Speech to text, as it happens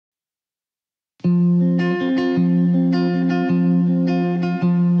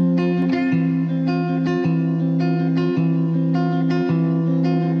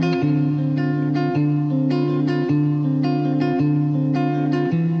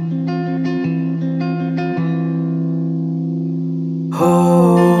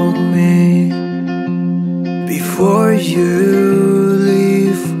hold me before you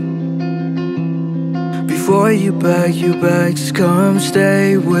leave. Before you back, just come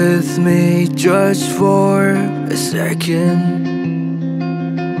stay with me just for a second.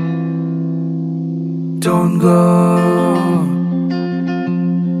 Don't go.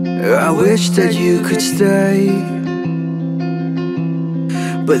 I wish that you could stay,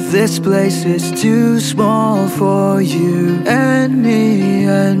 but this place is too small for you and me,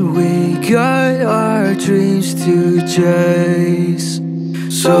 and we got our dreams to chase.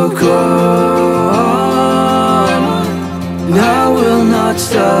 So come, I will not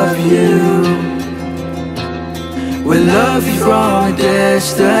stop you. We'll love you from a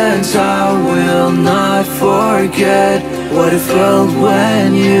distance. I will not forget what it felt when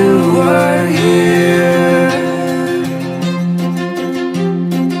you were here.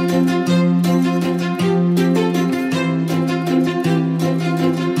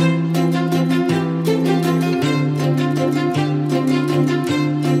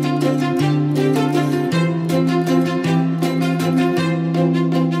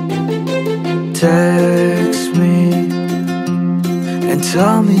 Text me and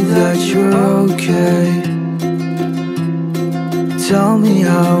tell me that you're okay. Tell me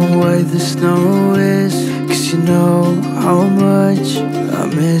how white the snow is, 'cause you know how much I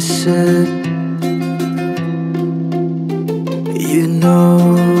miss it. You know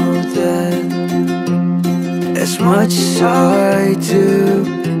that as much as I do,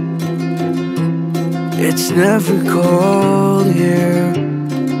 it's never cold here,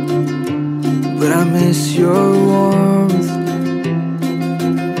 but I miss your warmth.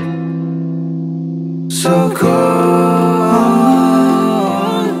 So come,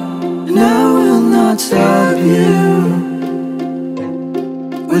 and I will not stop you.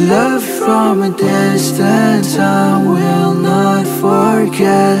 We love from a distance. I will not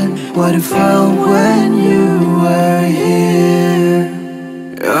forget what it felt when you were here.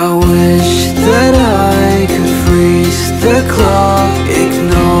 I wish that I could freeze the clock,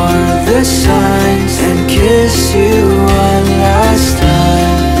 ignore the signs, and kiss you one last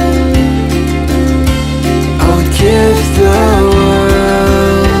time. I would give the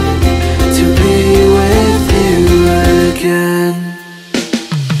world to be with you again.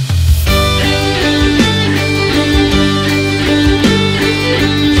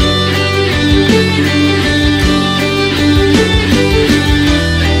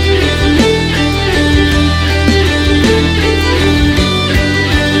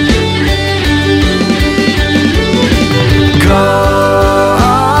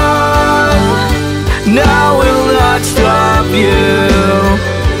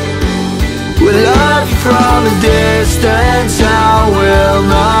 From a distance, I will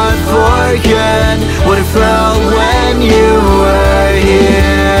not forget what it felt